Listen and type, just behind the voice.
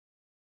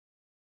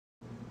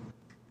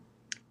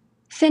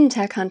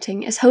FinTech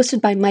Hunting is hosted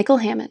by Michael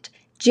Hammett,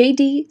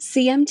 JD,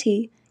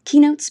 CMT,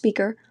 keynote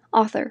speaker,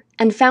 author,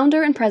 and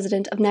founder and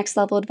president of Next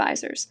Level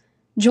Advisors.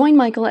 Join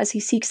Michael as he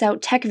seeks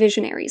out tech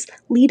visionaries,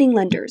 leading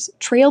lenders,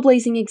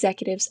 trailblazing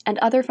executives, and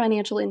other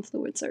financial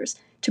influencers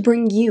to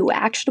bring you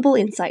actionable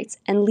insights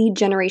and lead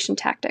generation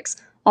tactics,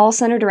 all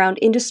centered around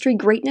industry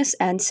greatness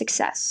and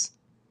success.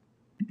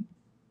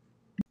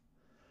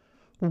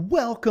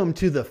 Welcome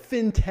to the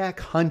FinTech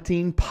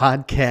Hunting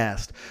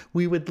Podcast.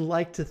 We would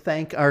like to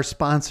thank our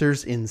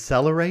sponsors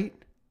Incelerate,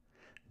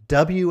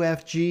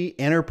 WFG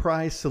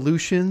Enterprise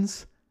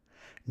Solutions,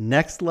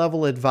 Next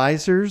Level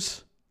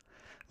Advisors,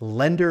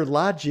 Lender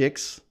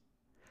Logics,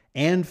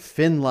 and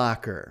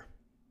FinLocker.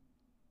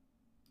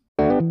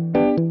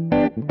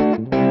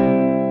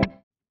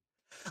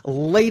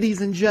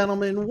 Ladies and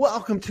gentlemen,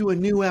 welcome to a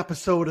new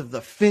episode of the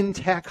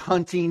FinTech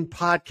Hunting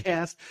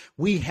Podcast.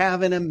 We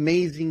have an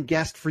amazing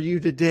guest for you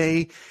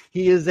today.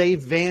 He is a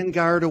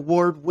Vanguard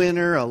Award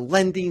winner, a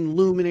lending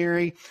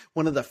luminary,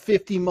 one of the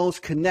 50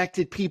 most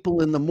connected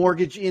people in the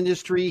mortgage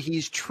industry.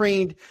 He's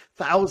trained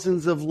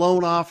thousands of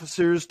loan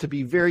officers to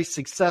be very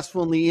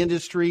successful in the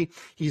industry.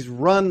 He's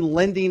run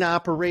lending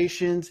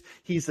operations.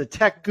 He's a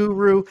tech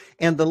guru,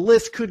 and the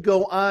list could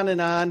go on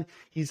and on.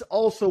 He's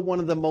also one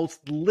of the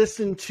most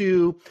listened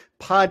to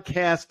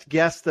podcast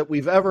guests that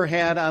we've ever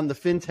had on the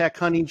FinTech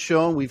Hunting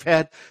Show. We've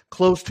had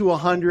close to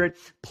 100.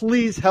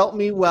 Please help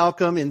me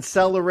welcome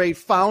Incelerate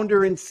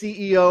founder and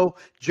CEO,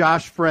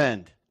 Josh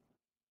Friend.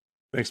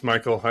 Thanks,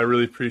 Michael. I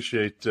really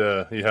appreciate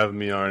you having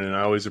me on, and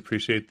I always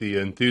appreciate the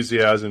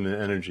enthusiasm and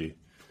energy.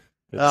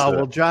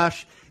 Well,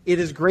 Josh, it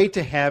is great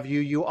to have you.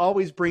 You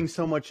always bring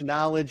so much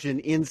knowledge and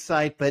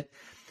insight, but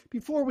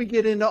before we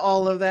get into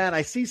all of that,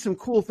 I see some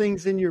cool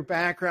things in your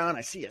background.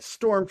 I see a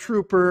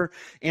stormtrooper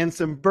and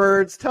some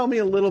birds. Tell me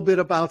a little bit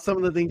about some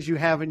of the things you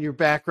have in your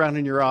background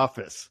in your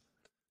office.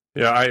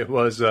 Yeah, I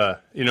was,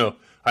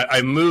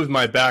 I moved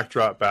my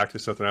backdrop back to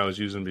something I was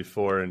using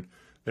before, and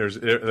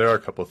there are a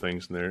couple of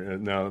things in there.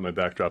 And now that my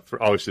backdrop,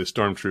 for obviously a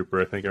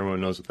stormtrooper, I think everyone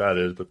knows what that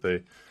is, but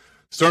the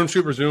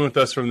stormtrooper's been with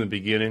us from the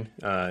beginning,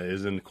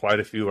 is in quite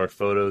a few of our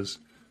photos.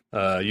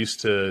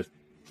 Used to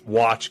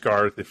watch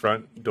guard at the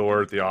front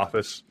door at the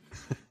office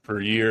for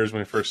years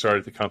when I first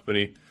started the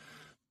company.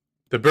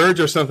 The birds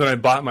are something I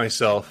bought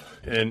myself,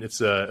 and it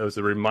was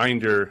a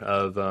reminder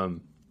of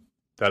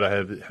that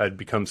I had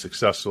become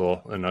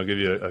successful. And I'll give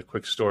you a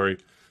quick story.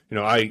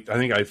 I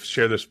think I've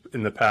shared this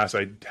in the past.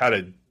 I had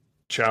a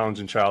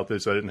challenging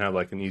childhood, so I didn't have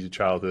like an easy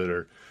childhood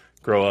or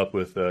grow up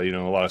with a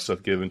lot of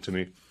stuff given to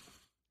me.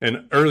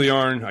 And early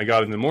on, I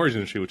got in the mortgage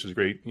industry, which is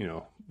great.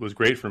 Was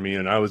great for me,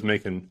 and I was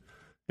making.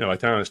 By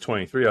the time I was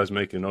 23, I was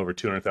making over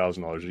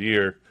 $200,000 a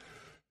year.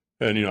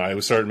 And, I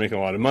was starting making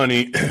a lot of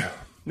money.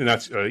 And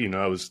that's, it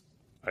was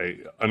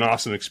an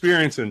awesome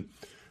experience. And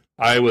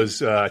I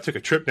took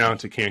a trip down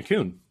to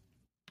Cancun.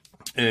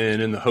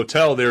 And in the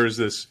hotel, there was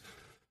this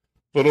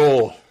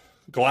little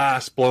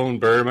glass blown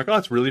bird. I'm like, oh,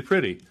 it's really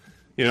pretty.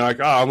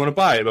 I want to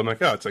buy it. But I'm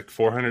like, oh, it's like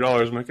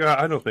 $400. I'm like, oh,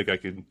 I don't think I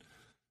could,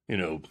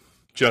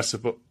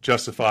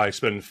 justify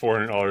spending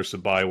 $400 to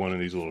buy one of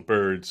these little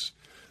birds.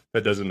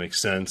 That doesn't make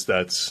sense.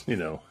 That's, I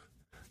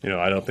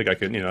don't think I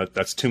could,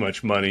 that's too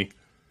much money.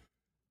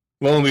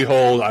 Lo and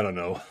behold, I don't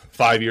know,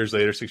 5 years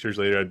later, 6 years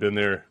later, I'd been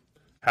there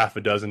half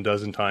a dozen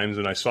times,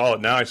 and I saw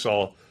it. Now I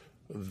saw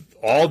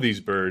all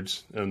these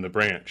birds in the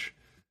branch.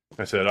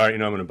 I said, all right, I'm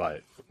going to buy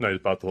it. And I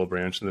just bought the whole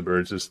branch and the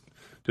birds,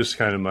 just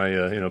kind of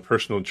my,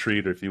 personal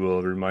treat, or if you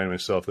will, to remind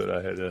myself that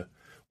I had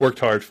worked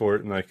hard for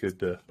it and I could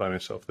buy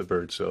myself the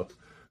birds. So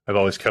I've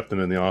always kept them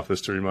in the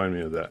office to remind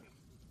me of that.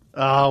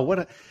 Oh,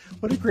 what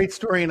a great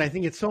story. And I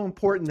think it's so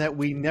important that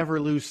we never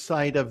lose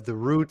sight of the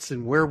roots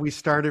and where we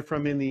started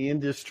from in the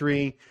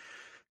industry.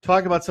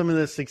 Talk about some of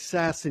the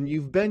success, and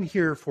you've been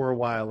here for a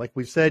while. Like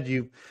we've said,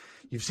 you've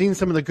seen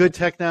some of the good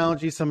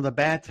technology, some of the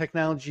bad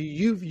technology.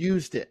 You've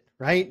used it,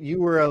 right?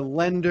 You were a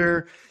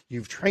lender.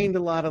 You've trained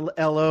a lot of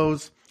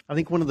LOs. I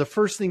think one of the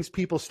first things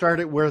people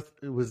started with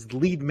was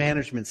lead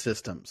management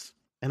systems.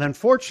 And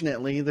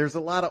unfortunately, there's a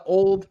lot of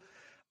old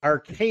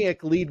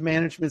archaic lead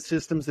management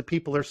systems that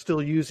people are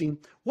still using.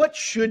 What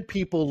should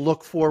people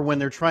look for when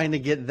they're trying to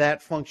get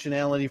that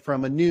functionality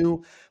from a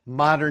new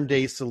modern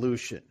day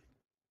solution?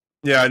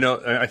 Yeah, I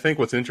know. I think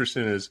what's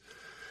interesting is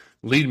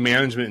lead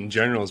management in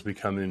general is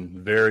becoming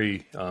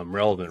very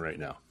relevant right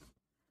now.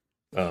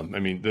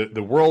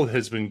 The world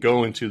has been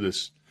going to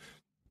this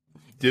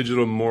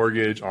digital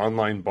mortgage,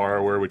 online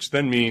borrower, which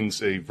then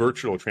means a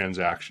virtual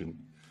transaction,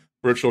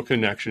 virtual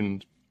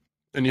connection,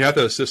 and you have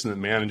to have a system that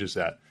manages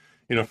that.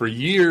 For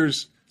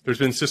years, there's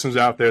been systems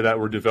out there that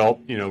were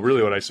developed,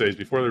 really what I say is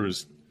before there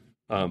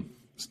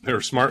were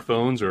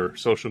smartphones or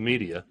social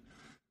media.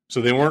 So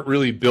they weren't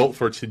really built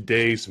for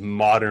today's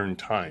modern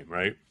time,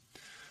 right?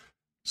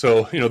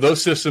 So,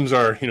 those systems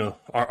are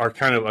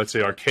kind of, I'd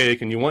say,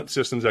 archaic, and you want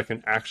systems that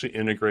can actually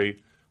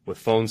integrate with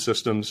phone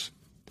systems,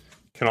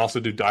 can also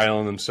do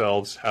dial-in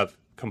themselves, have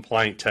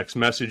compliant text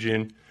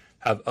messaging,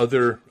 have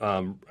other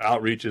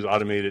outreaches,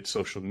 automated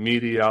social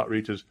media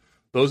outreaches.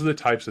 Those are the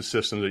types of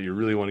systems that you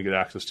really want to get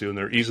access to, and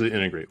they're easy to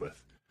integrate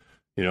with.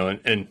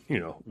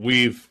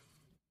 we've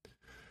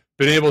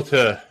been able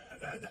to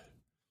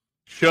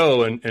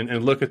show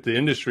and look at the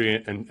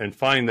industry and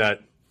find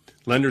that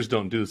lenders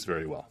don't do this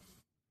very well.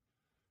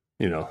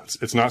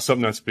 It's not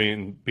something that's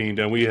being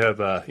done. We have,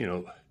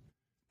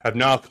 have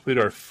now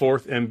completed our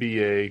 4th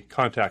MBA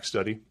contact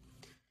study.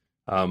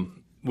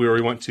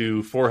 We went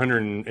to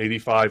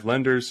 485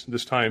 lenders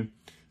this time,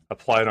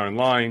 applied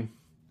online,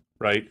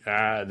 right?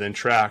 Then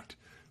tracked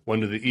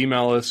when did they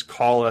email us,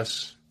 call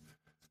us,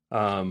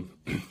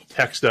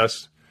 text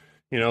us,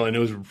 and it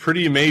was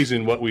pretty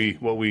amazing what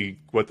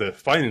the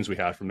findings we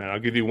had from that. I'll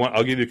give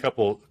you a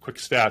couple quick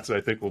stats that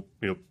I think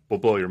will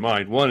blow your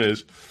mind. One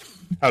is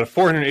out of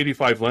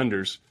 485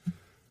 lenders,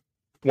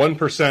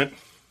 1%,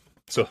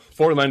 so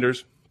 4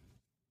 lenders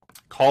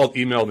called,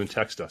 emailed, and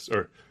texted us,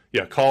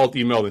 called,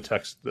 emailed, and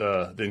text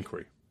the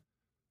inquiry.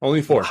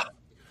 Only 4.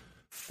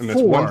 And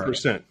that's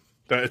 1%.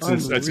 That's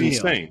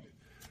insane,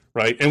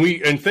 right?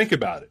 And think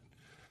about it.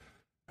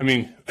 I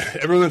mean,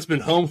 everyone that's been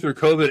home through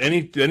COVID,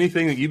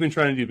 anything that you've been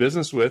trying to do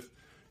business with,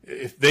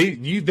 if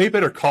they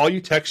better call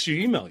you, text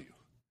you, email you,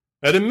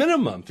 at a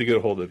minimum, to get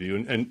a hold of you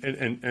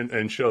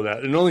and show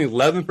that. And only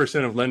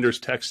 11% of lenders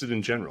texted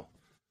in general.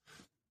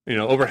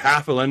 Over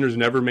half of lenders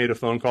never made a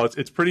phone call.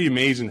 It's pretty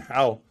amazing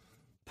how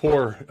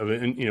poor of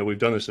it. We've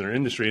done this in our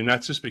industry, and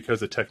that's just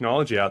because the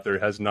technology out there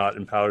has not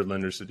empowered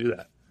lenders to do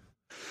that.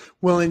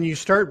 Well, and you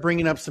start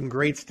bringing up some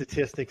great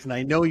statistics, and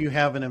I know you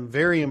have a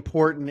very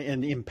important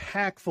and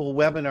impactful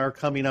webinar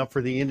coming up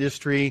for the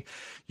industry.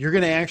 You're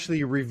going to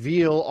actually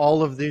reveal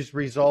all of these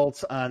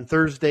results on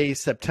Thursday,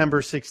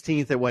 September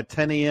 16th at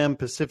 10 a.m.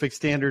 Pacific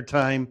Standard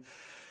Time.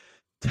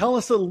 Tell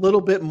us a little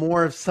bit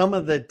more of some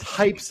of the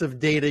types of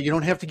data. You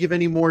don't have to give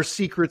any more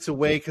secrets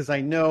away, because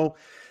I know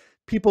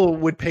people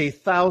would pay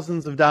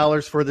thousands of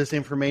dollars for this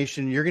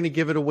information. You're going to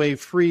give it away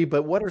free,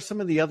 but what are some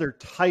of the other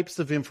types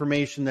of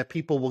information that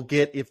people will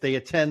get if they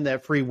attend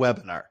that free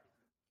webinar?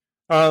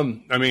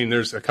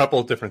 There's a couple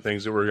of different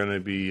things that we're going to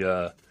be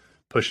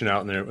pushing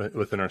out in there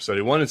within our study.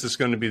 One is just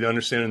going to be the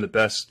understanding the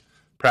best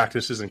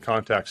practices in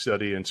contact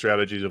study and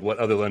strategies of what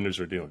other lenders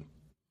are doing.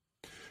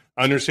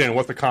 Understand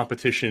what the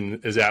competition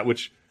is at,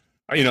 which,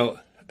 I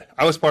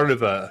was part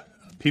of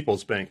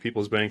People's Bank.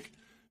 People's Bank,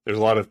 there's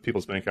a lot of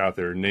People's Bank out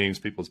there, names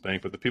People's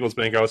Bank, but the People's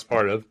Bank I was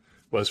part of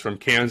was from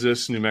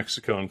Kansas, New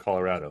Mexico, and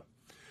Colorado.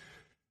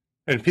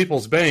 And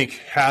People's Bank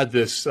had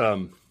this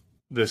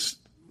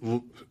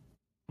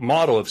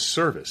model of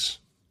service,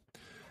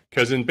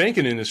 because in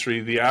banking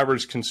industry, the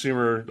average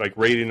consumer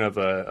rating of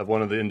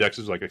one of the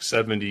indexes was a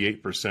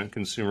 78%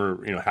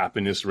 consumer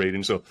happiness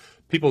rating. So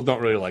people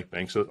don't really like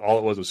banks. So all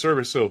it was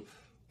service. So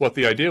what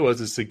the idea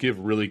was is to give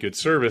really good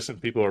service, and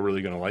people are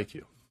really going to like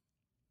you.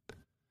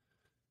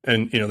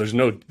 And there's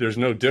no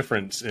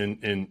difference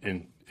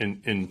in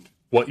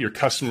what your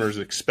customers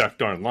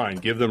expect online.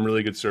 Give them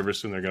really good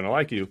service, and they're going to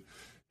like you.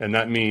 And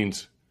that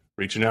means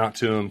reaching out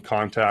to them,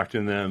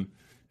 contacting them.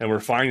 And we're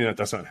finding that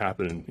that's not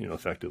happening,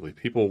 effectively.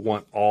 People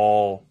want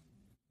all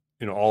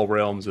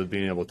realms of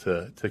being able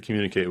to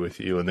communicate with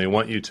you, and they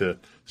want you to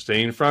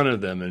stay in front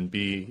of them and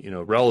be,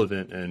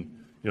 relevant and,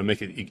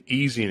 make it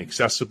easy and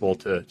accessible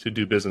to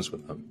do business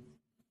with them.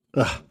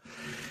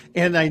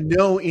 And I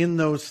know in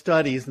those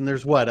studies, and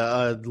there's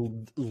a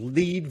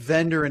lead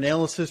vendor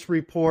analysis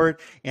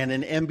report and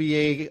an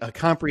MBA, a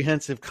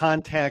comprehensive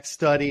contact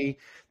study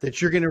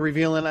that you're going to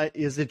reveal. And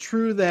is it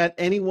true that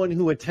anyone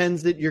who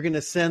attends it, you're going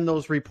to send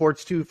those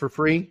reports to for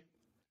free?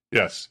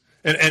 Yes.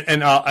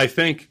 And I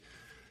think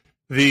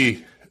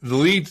the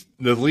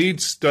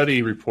lead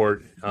study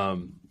report,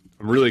 I'm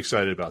really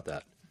excited about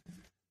that.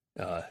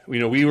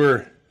 We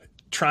were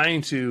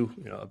trying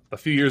to, a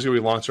few years ago, we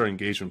launched our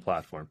engagement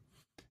platform.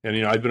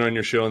 And, I've been on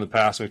your show in the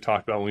past, and we've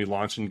talked about when we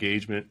launched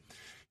engagement,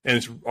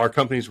 and our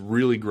company's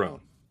really grown.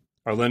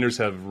 Our lenders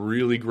have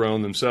really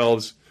grown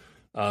themselves,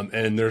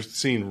 and they're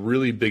seeing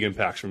really big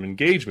impacts from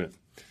engagement.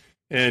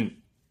 And,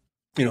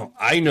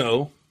 I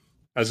know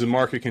as the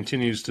market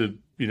continues to,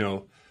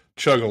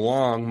 chug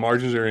along,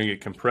 margins are going to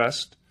get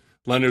compressed.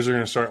 Lenders are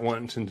going to start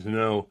wanting to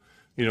know,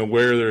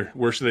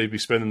 where should they be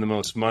spending the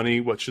most money?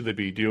 What should they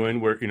be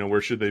doing?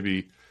 Where should they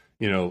be,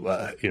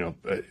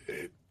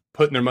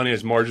 putting their money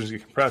as margins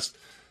get compressed?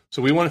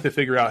 So we wanted to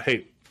figure out,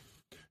 hey,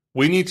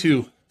 we need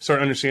to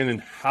start understanding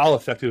how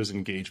effective is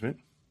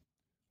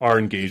our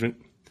engagement.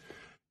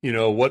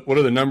 What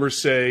do the numbers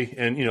say?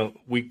 And,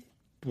 we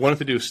wanted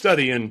to do a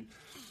study, and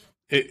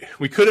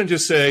we couldn't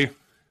just say,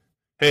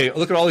 hey,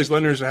 look at all these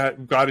lenders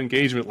that got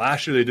engagement.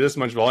 Last year they did this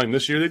much volume.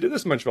 This year they did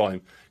this much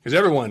volume, because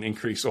everyone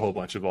increased a whole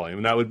bunch of volume.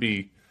 And that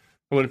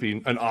wouldn't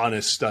be an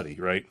honest study,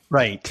 right?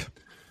 Right.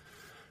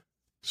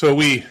 So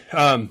we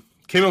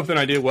came up with an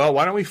idea. Well,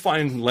 why don't we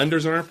find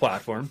lenders on our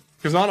platform?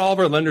 Because not all of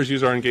our lenders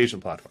use our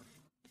engagement platform.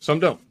 Some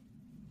don't.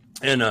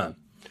 And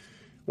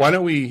why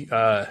don't we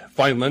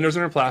find lenders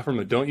on our platform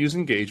that don't use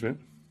engagement,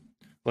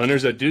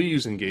 lenders that do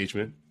use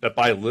engagement, that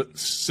buy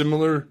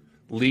similar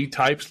lead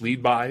types,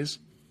 lead buys,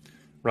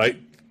 right,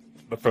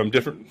 from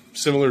different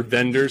similar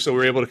vendors. So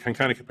we're able to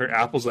kind of compare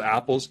apples to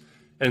apples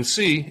and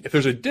see if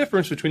there's a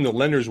difference between the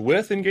lenders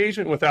with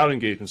engagement and without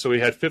engagement. So we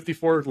had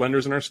 54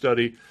 lenders in our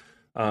study,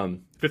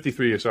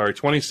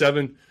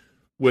 27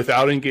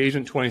 without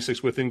engagement,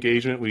 26 with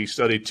engagement. We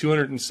studied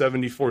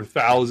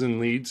 274,000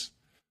 leads,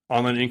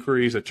 online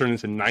inquiries that turned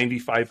into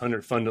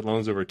 9,500 funded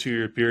loans over a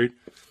 2-year period.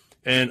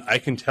 And I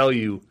can tell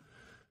you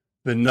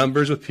the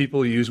numbers of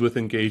people used with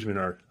engagement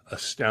are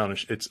astounding.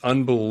 It's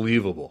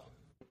unbelievable.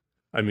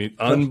 I mean,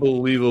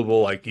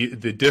 unbelievable. Like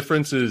the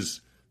difference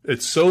is,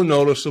 it's so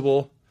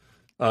noticeable.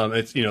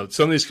 It's,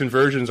 some of these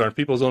conversions are on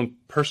people's own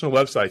personal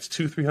websites,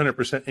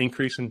 200-300%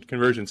 increase in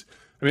conversions.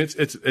 I mean,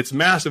 it's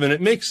massive, and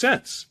it makes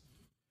sense.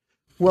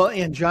 Well,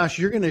 and Josh,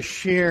 you're going to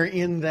share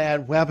in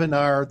that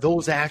webinar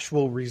those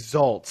actual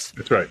results.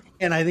 That's right.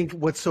 And I think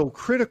what's so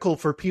critical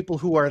for people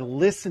who are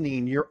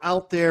listening, you're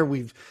out there,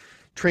 we've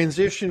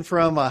transitioned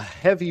from a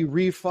heavy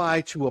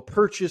refi to a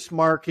purchase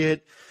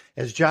market.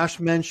 As Josh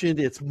mentioned,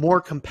 it's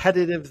more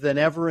competitive than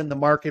ever in the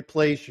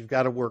marketplace. You've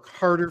got to work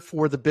harder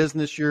for the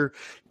business you're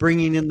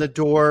bringing in the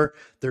door.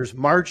 There's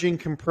margin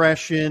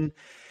compression.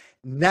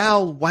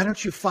 Now, why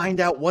don't you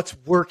find out what's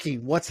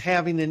working, what's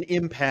having an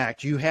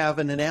impact? You have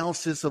an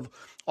analysis of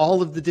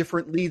all of the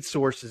different lead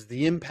sources,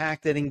 the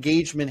impact that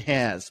engagement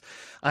has.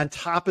 On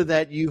top of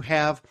that, you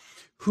have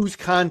who's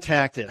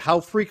contacted, how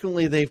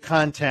frequently they've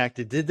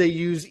contacted, did they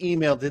use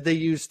email, did they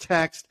use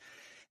text?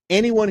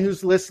 Anyone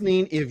who's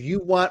listening, if you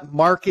want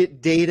market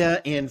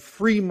data and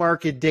free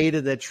market data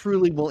that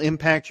truly will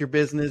impact your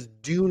business,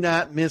 do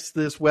not miss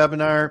this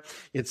webinar.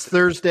 It's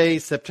Thursday,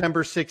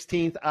 September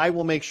 16th. I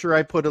will make sure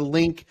I put a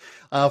link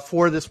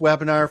for this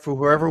webinar for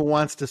whoever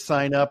wants to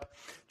sign up.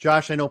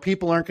 Josh, I know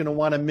people aren't going to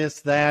want to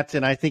miss that,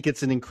 and I think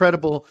it's an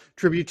incredible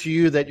tribute to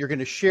you that you're going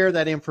to share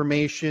that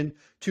information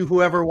to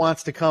whoever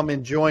wants to come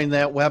and join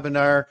that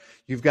webinar.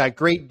 You've got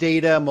great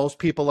data. Most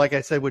people, like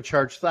I said, would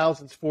charge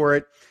thousands for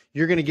it.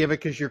 You're going to give it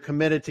because you're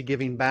committed to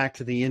giving back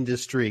to the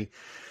industry.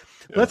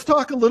 Yeah. Let's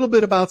talk a little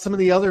bit about some of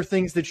the other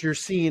things that you're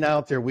seeing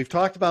out there. We've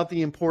talked about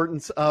the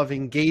importance of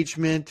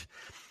engagement.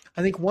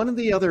 I think one of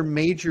the other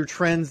major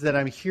trends that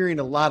I'm hearing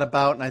a lot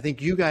about, and I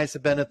think you guys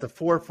have been at the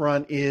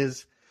forefront,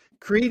 is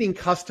creating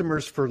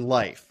customers for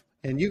life.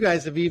 And you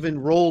guys have even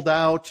rolled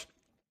out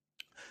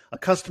a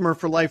customer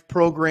for life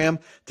program.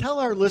 Tell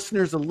our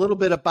listeners a little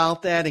bit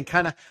about that and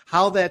kind of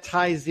how that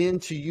ties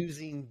into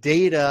using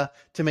data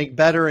to make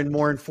better and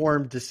more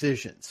informed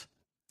decisions.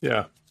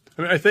 Yeah.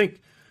 I mean, I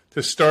think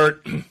to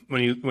start,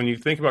 when you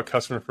think about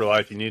customer for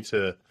life, you need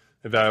to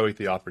evaluate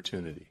the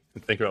opportunity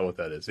and think about what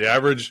that is. The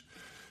average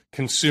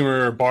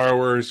consumer or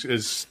borrower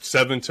is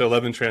 7 to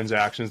 11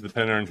 transactions,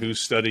 depending on whose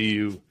study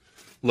you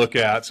look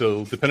at.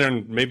 So depending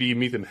on, maybe you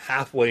meet them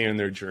halfway in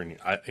their journey.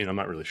 I'm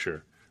not really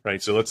sure. Right,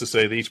 so let's just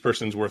say that each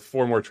person's worth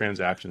 4 more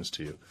transactions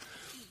to you.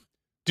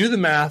 Do the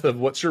math of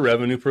what's your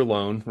revenue per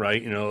loan,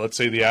 right? Let's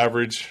say the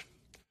average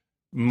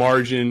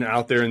margin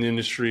out there in the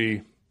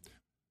industry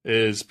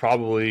is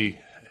probably,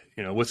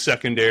 with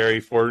secondary,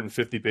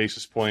 450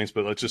 basis points,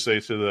 but let's just say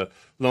to the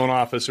loan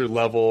officer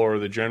level or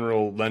the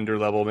general lender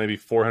level, maybe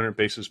 400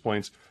 basis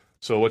points.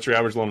 So what's your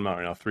average loan amount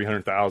right now?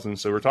 300,000.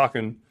 So we're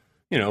talking,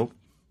 $40,000,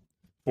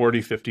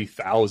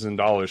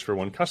 $50,000 for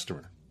one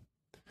customer.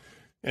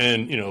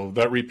 And,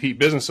 that repeat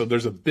business, so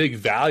there's a big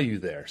value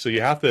there. So you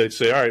have to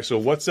say, all right, so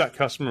what's that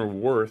customer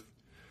worth?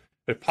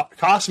 It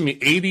cost me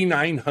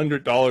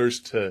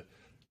 $8,900 to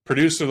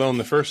produce the loan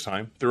the first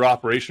time through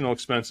operational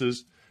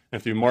expenses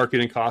and through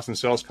marketing costs and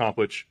sales comp,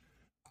 which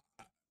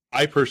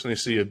I personally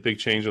see a big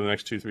change in the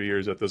next 2-3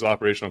 years, that those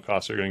operational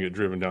costs are going to get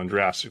driven down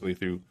drastically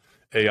through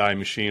AI,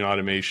 machine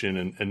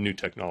automation, and new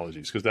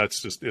technologies,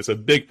 because it's a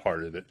big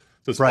part of it.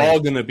 So it's all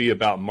going to be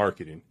about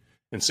marketing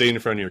and staying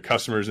in front of your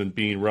customers and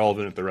being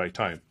relevant at the right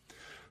time.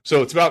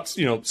 So it's about,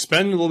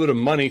 spending a little bit of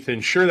money to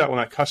ensure that when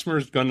that customer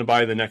is going to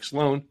buy the next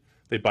loan,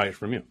 they buy it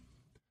from you.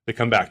 They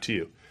come back to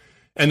you.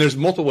 And there's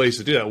multiple ways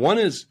to do that. One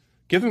is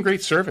give them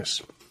great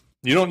service.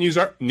 You don't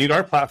need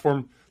our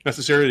platform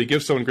necessarily to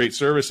give someone great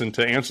service and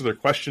to answer their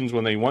questions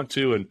when they want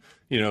to, and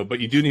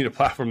but you do need a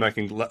platform that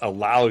can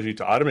allow you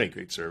to automate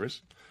great service.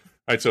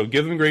 All right, so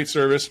give them great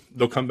service,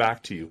 they'll come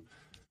back to you.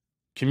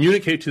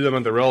 Communicate to them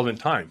at the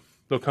relevant time.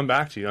 They'll come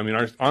back to you. I mean,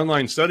 our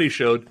online study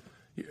showed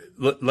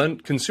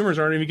consumers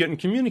aren't even getting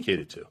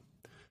communicated to.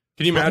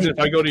 Can you imagine if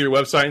I go to your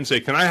website and say,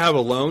 can I have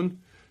a loan,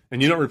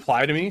 and you don't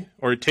reply to me,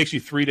 or it takes you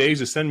 3 days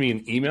to send me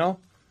an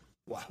email?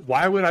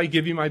 Why would I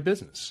give you my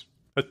business?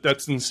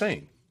 That's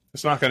insane.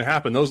 It's not going to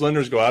happen. Those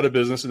lenders go out of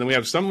business. And then we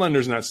have some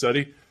lenders in that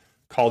study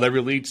called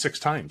every lead 6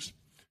 times,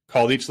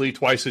 called each lead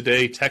twice a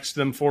day, text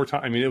them 4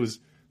 times. I mean,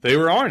 they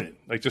were on it.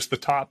 Like just the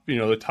top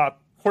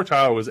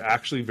quartile was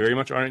actually very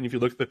much on it. And if you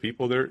look at the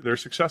people, they're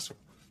successful.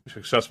 They're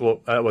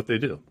successful at what they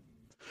do.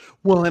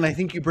 Well, and I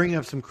think you bring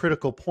up some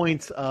critical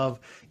points of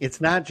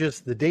it's not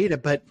just the data,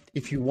 but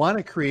if you want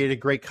to create a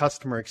great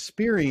customer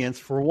experience,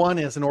 for one,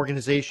 as an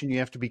organization, you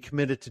have to be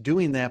committed to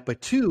doing that.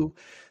 But 2,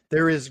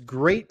 there is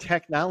great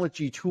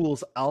technology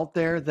tools out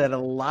there that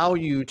allow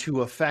you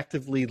to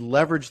effectively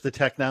leverage the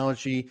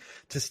technology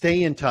to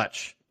stay in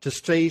touch, to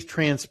stay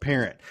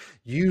transparent,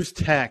 use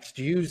text,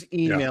 use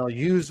email,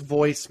 use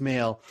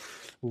voicemail.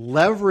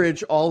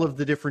 leverage all of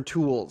the different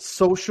tools,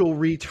 social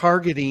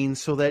retargeting,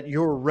 so that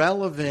you're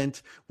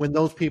relevant when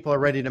those people are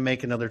ready to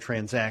make another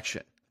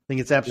transaction. I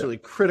think it's absolutely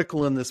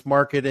critical in this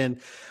market. And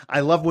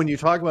I love when you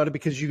talk about it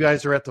because you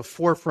guys are at the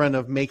forefront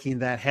of making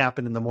that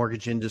happen in the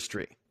mortgage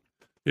industry.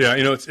 Yeah,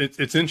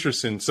 it's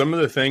interesting. Some of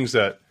the things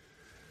that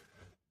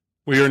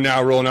we are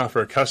now rolling out for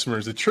our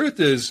customers, the truth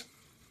is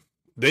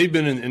they've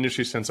been in the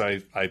industry since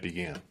I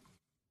began.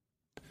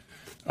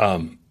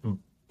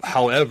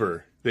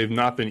 However, they've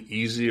not been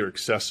easy or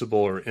accessible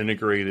or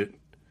integrated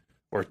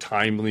or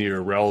timely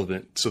or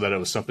relevant so that it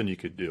was something you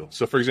could do.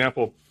 So, for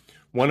example,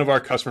 one of our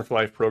Customer for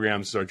Life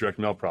programs is our direct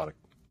mail product.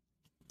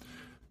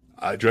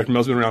 Direct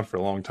mail's been around for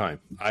a long time.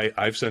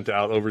 I've sent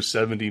out over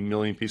 70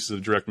 million pieces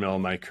of direct mail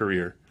in my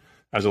career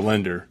as a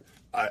lender.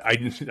 I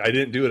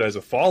didn't do it as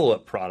a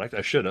follow-up product.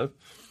 I should have.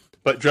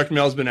 But direct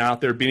mail has been out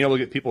there, being able to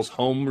get people's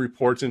home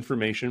reports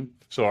information.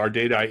 So our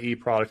Data IE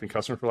product and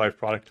Customer for Life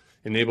product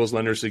enables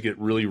lenders to get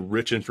really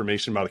rich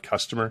information about a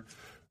customer,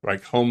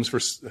 like homes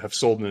have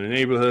sold in the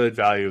neighborhood,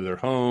 value of their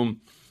home,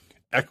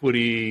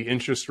 equity,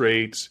 interest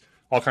rates,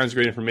 all kinds of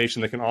great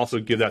information that can also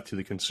give that to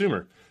the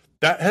consumer.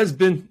 That has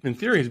been, in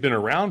theory, has been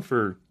around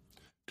for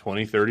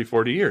 20, 30,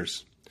 40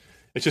 years.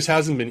 It just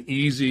hasn't been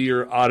easy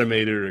or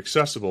automated or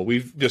accessible.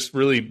 We've just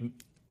really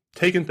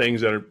taken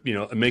things that are,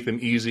 make them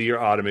easy or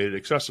automated,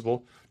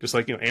 accessible, just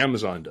like,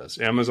 Amazon does.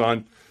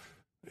 Amazon,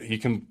 you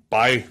can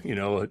buy,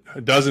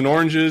 a dozen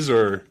oranges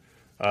or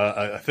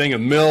a thing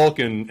of milk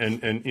and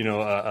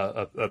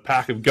a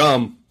pack of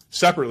gum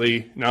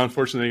separately. Now,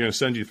 unfortunately, they're going to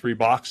send you 3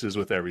 boxes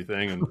with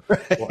everything, and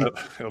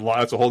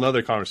that's a whole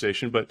nother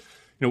conversation. But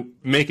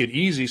make it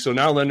easy. So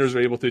now lenders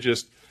are able to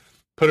just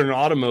put it in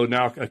auto mode.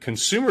 Now a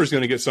consumer is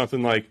going to get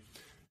something like,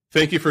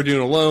 "Thank you for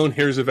doing a loan.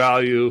 Here's a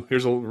value.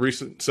 Here's a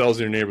recent sales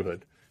in your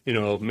neighborhood."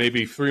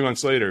 Maybe 3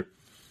 months later,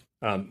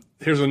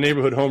 here's a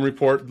neighborhood home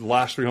report. The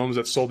last 3 homes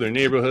that sold in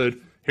their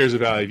neighborhood. Here's the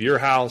value of your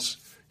house.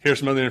 Here's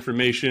some other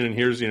information, and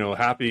here's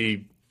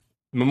happy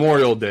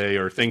Memorial Day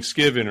or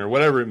Thanksgiving or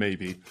whatever it may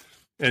be,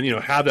 and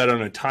have that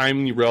on a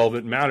timely,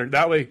 relevant manner.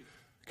 That way,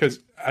 because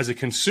as a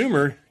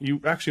consumer,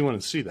 you actually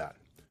want to see that.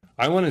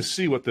 I want to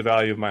see what the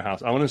value of my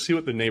house. I want to see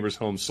what the neighbor's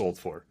home sold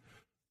for.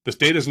 This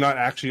data is not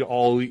actually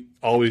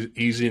always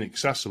easy and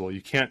accessible.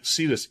 You can't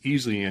see this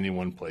easily in any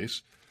one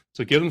place.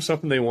 So give them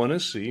something they want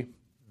to see.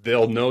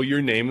 They'll know your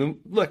name. And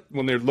look,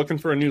 when they're looking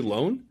for a new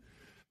loan,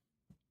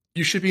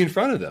 you should be in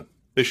front of them.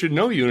 They should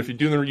know you. And if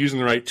you're using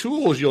the right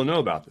tools, you'll know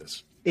about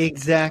this.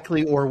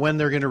 Exactly. Or when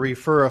they're going to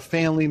refer a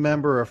family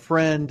member, a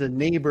friend, a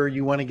neighbor,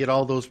 you want to get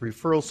all those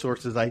referral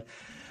sources.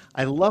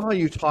 I love how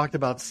you talked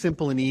about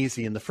simple and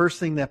easy. And the first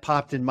thing that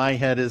popped in my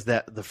head is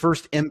that the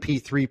first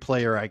MP3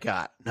 player I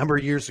got a number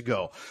of years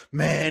ago,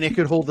 man, it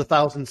could hold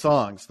 1,000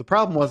 songs. The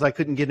problem was I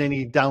couldn't get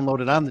any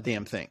downloaded on the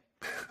damn thing.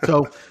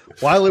 So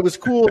while it was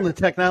cool and the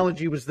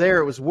technology was there,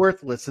 it was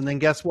worthless. And then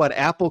guess what?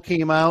 Apple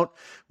came out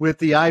with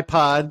the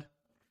iPod,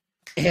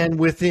 and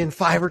within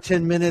 5 or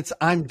 10 minutes,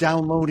 I'm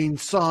downloading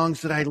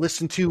songs that I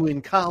listened to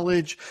in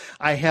college.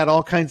 I had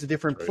all kinds of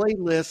different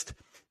playlists.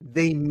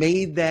 They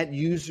made that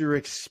user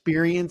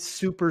experience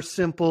super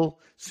simple,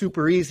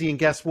 super easy. And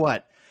guess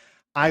what?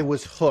 I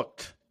was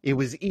hooked. It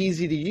was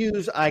easy to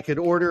use. I could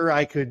order,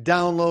 I could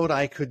download,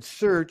 I could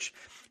search.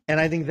 And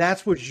I think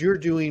that's what you're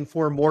doing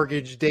for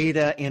mortgage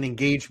data and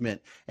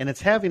engagement. And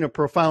it's having a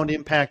profound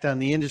impact on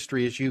the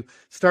industry. As you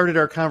started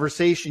our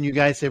conversation, you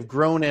guys have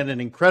grown at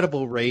an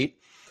incredible rate.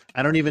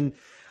 I don't even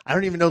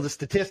know the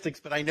statistics,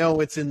 but I know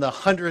it's in the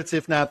hundreds,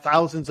 if not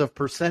thousands of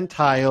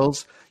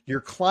percentiles. Your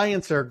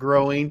clients are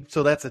growing.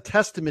 So that's a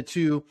testament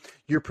to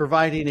you're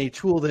providing a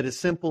tool that is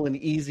simple and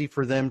easy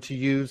for them to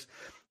use.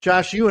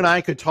 Josh, you and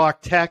I could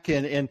talk tech,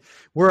 and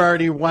we're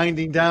already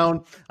winding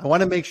down. I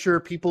want to make sure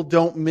people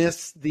don't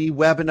miss the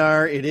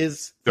webinar. It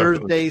is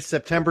Thursday,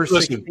 September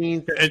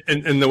 16th.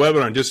 And the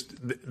webinar,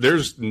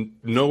 there's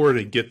nowhere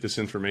to get this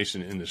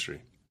information in the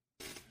industry.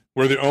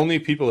 We're the only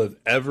people that have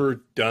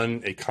ever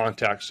done a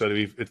contact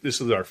study.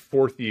 This is our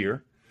 4th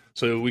year.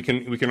 So we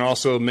can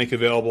also make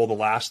available the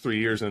last 3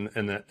 years and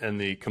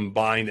the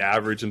combined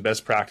average and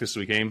best practice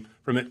we came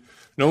from it.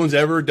 No one's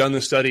ever done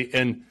this study,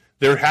 and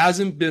there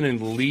hasn't been a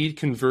lead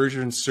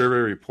conversion survey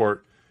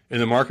report in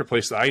the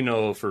marketplace that I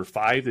know of for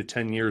 5 to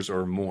 10 years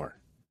or more.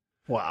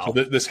 Wow.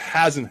 So this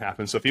hasn't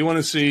happened. So if you want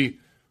to see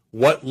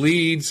what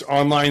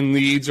online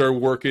leads are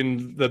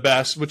working the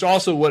best, which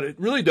also what it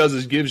really does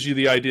is gives you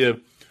the idea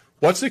of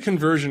what's the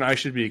conversion I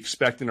should be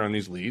expecting on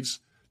these leads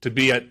to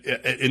be at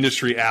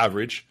industry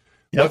average.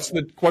 Yep.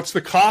 What's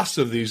the cost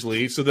of these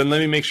leads? So then let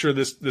me make sure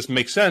this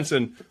makes sense.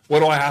 And what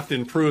do I have to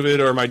improve it,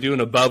 or am I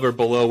doing above or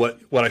below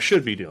what I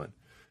should be doing?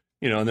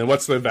 And then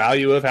what's the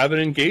value of having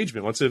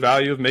engagement? What's the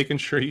value of making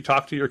sure you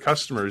talk to your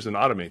customers and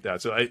automate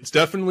that? So it's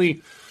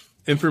definitely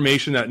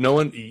information that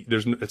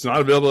it's not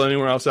available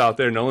anywhere else out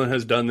there. No one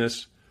has done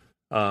this.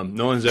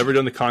 No one's ever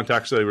done the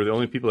contact study. We're the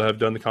only people that have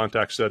done the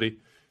contact study.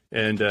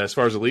 And as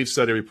far as the lead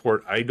study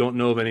report, I don't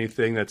know of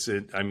anything that's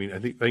it. I mean, I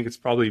think it's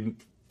probably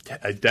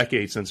a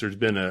decade since there's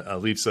been a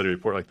lead study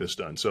report like this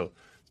done. So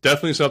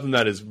definitely something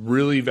that is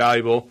really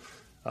valuable.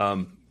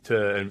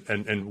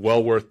 and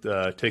well worth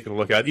taking a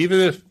look at, even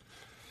if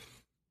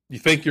you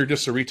think you're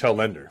just a retail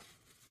lender.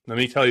 Let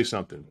me tell you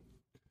something.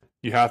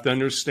 You have to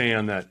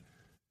understand that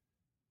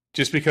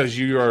just because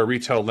you are a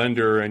retail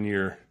lender and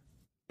your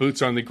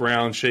boots on the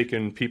ground,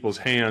 shaking people's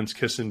hands,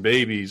 kissing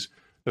babies,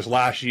 this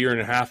last year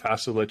and a half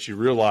has to let you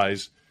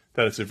realize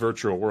that it's a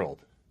virtual world,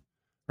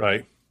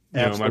 right?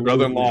 My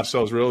brother-in-law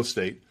sells real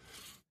estate,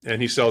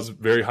 and he sells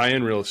very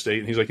high-end real estate.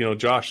 And he's like,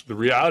 Josh, the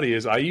reality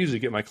is I usually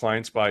get my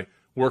clients by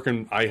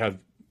working. I have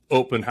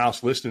open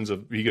house listings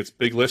he gets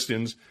big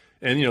listings,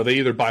 and, they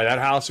either buy that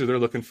house or they're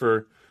looking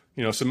for,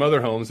 some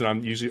other homes,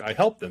 and I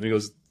help them. He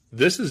goes,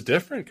 this is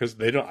different because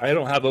I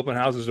don't have open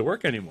houses to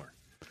work anymore.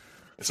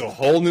 It's a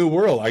whole new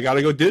world. I got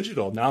to go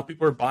digital. Now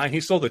people are buying. He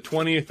sold a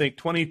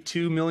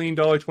 $22 million,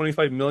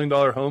 $25 million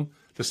home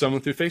to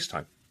someone through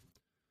FaceTime.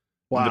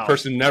 Wow. And the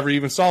person never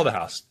even saw the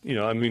house.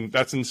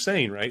 That's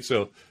insane, right?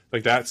 So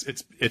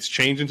it's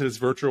changed into this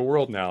virtual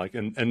world now.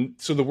 And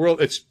so the world,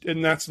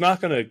 that's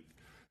not going to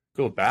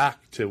go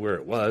back to where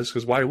it was,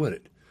 because why would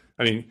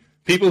it?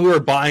 People who are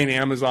buying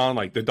Amazon,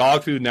 like the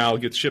dog food now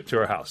gets shipped to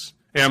our house.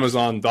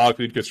 Amazon dog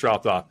food gets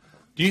dropped off.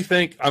 Do you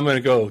think I'm going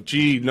to go,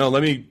 gee, no,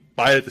 let me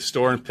buy it at the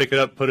store and pick it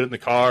up, put it in the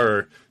car,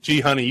 or gee,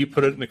 honey, you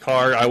put it in the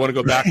car, I want to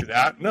go back to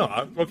that?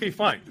 No, okay,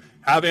 fine.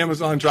 Have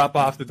Amazon drop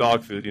off the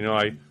dog food.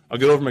 I'll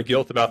get over my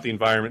guilt about the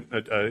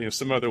environment,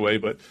 some other way,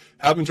 but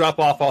have them drop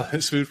off all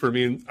this food for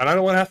me, and I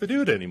don't want to have to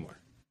do it anymore.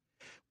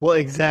 Well,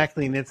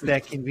 exactly, and it's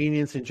that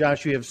convenience. And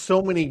Josh, you have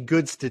so many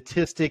good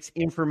statistics,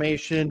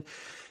 information.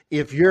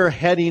 If you're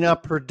heading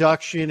up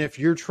production, if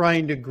you're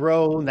trying to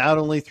grow not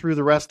only through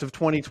the rest of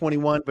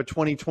 2021, but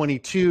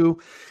 2022,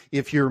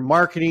 if you're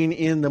marketing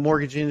in the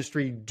mortgage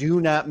industry,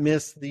 do not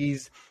miss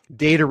these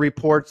data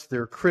reports.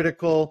 They're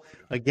critical.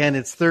 Again,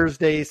 it's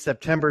Thursday,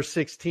 September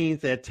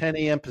 16th at 10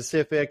 a.m.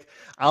 Pacific.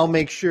 I'll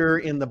make sure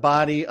in the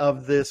body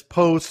of this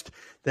post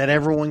that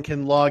everyone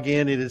can log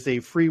in. It is a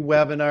free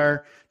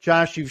webinar.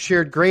 Josh, you've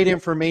shared great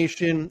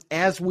information.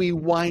 As we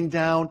wind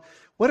down,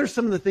 what are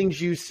some of the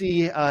things you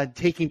see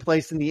taking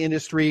place in the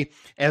industry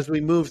as we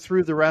move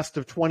through the rest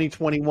of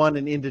 2021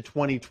 and into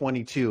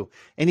 2022?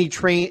 Any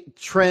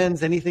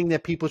trends, anything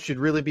that people should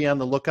really be on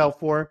the lookout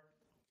for?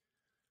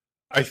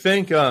 I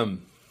think I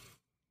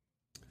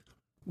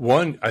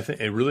think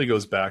it really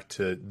goes back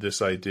to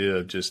this idea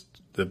of just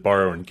the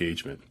borrower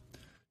engagement.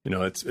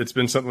 It's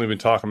been something we've been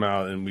talking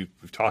about, and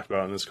we've talked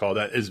about on this call.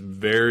 That is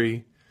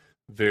very,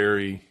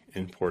 very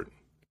important.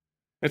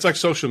 It's like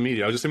social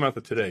media. I was just thinking about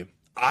that today.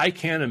 I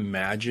can't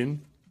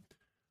imagine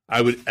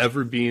I would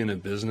ever be in a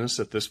business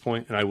at this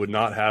point and I would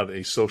not have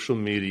a social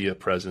media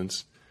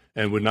presence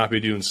and would not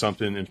be doing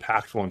something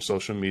impactful on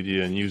social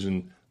media and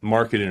using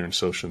marketing on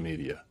social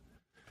media.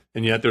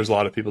 And yet there's a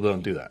lot of people that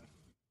don't do that.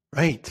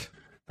 Right.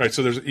 Right.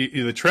 So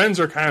the trends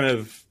are kind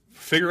of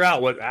figure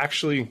out what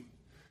actually,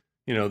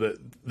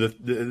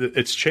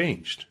 it's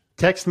changed.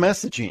 Text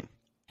messaging.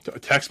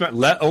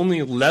 Only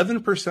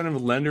 11%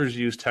 of lenders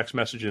use text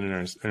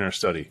messaging in our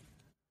study.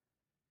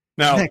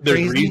 Now,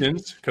 there's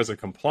reasons because of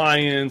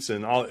compliance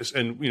and all this,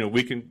 and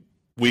we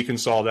can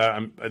solve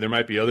that. There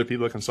might be other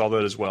people that can solve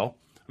that as well.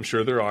 I'm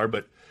sure there are,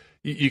 but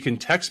you can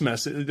text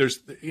message. There's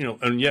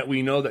and yet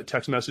we know that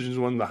text messaging is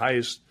one of the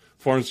highest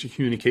forms of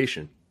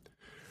communication.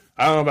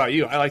 I don't know about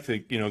you. I like to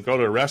go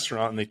to a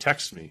restaurant and they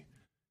text me.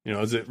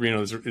 Is it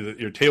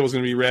your table's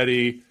going to be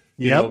ready?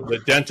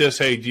 The dentist,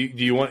 hey, do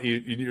you want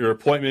your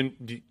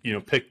appointment?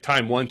 Pick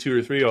time 1, 2,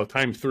 or 3. Oh,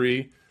 time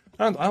 3.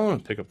 I don't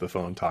want to pick up the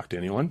phone and talk to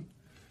anyone.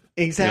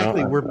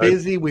 Exactly. We're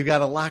busy. We've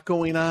got a lot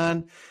going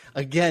on.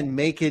 Again,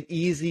 make it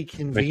easy,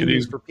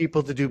 convenient for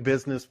people to do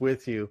business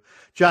with you.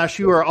 Josh,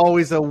 you are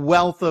always a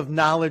wealth of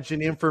knowledge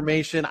and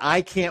information.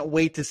 I can't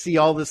wait to see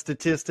all the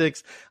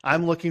statistics.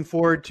 I'm looking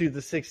forward to the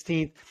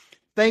 16th.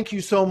 Thank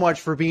you so much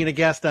for being a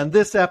guest on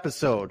this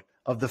episode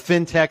of the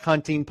FinTech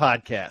Hunting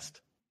Podcast.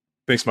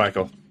 Thanks,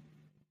 Michael.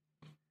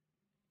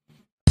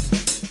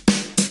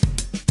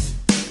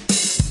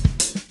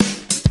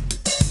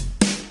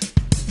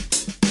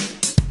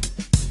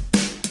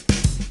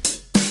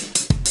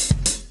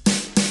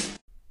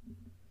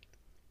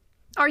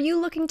 Are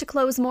you looking to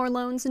close more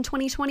loans in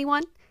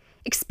 2021?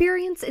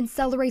 Experience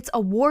Incellerate's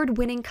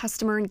award-winning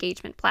customer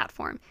engagement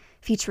platform,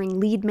 featuring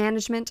lead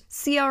management,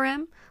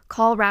 CRM,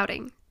 call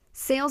routing,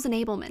 sales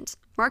enablement,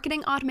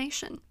 marketing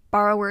automation,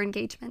 borrower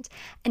engagement,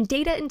 and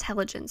data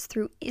intelligence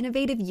through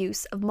innovative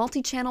use of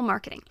multi-channel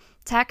marketing,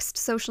 text,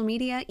 social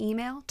media,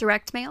 email,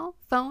 direct mail,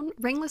 phone,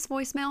 ringless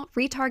voicemail,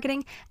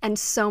 retargeting, and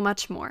so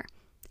much more.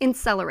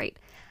 Incellerate,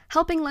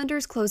 helping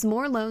lenders close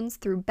more loans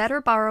through better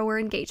borrower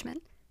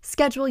engagement.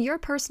 Schedule your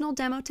personal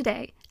demo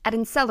today at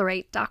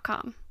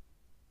Incellerate.com.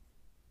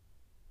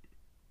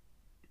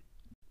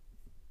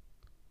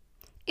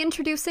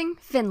 Introducing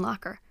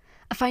FinLocker,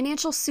 a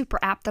financial super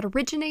app that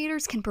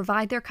originators can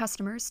provide their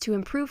customers to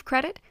improve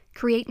credit,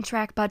 create and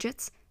track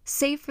budgets,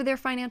 save for their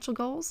financial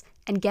goals,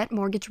 and get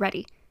mortgage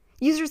ready.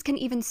 Users can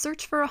even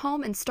search for a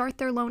home and start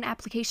their loan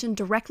application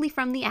directly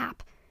from the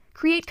app.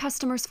 Create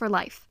customers for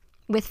life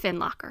with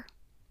FinLocker.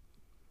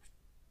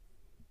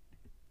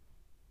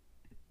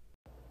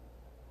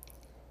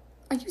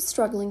 Are you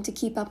struggling to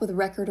keep up with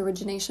record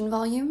origination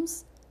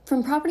volumes?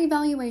 From property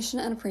valuation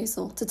and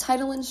appraisal to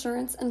title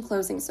insurance and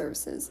closing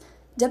services,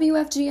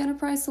 WFG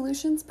Enterprise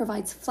Solutions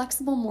provides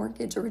flexible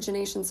mortgage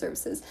origination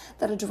services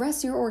that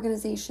address your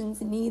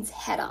organization's needs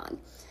head-on.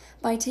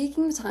 By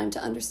taking the time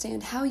to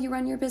understand how you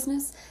run your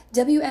business,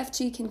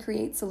 WFG can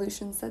create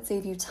solutions that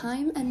save you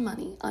time and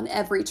money on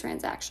every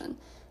transaction.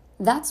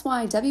 That's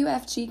why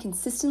WFG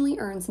consistently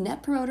earns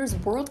Net Promoter's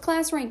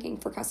world-class ranking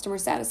for customer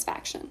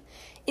satisfaction.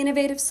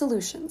 Innovative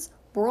solutions,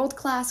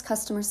 world-class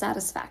customer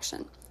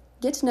satisfaction.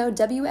 Get to know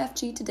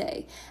WFG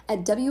today at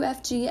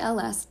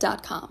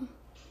WFGLS.com.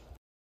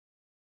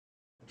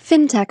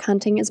 FinTech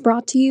Hunting is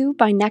brought to you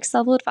by Next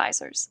Level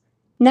Advisors.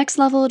 Next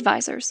Level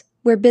Advisors,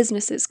 where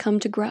businesses come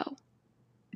to grow.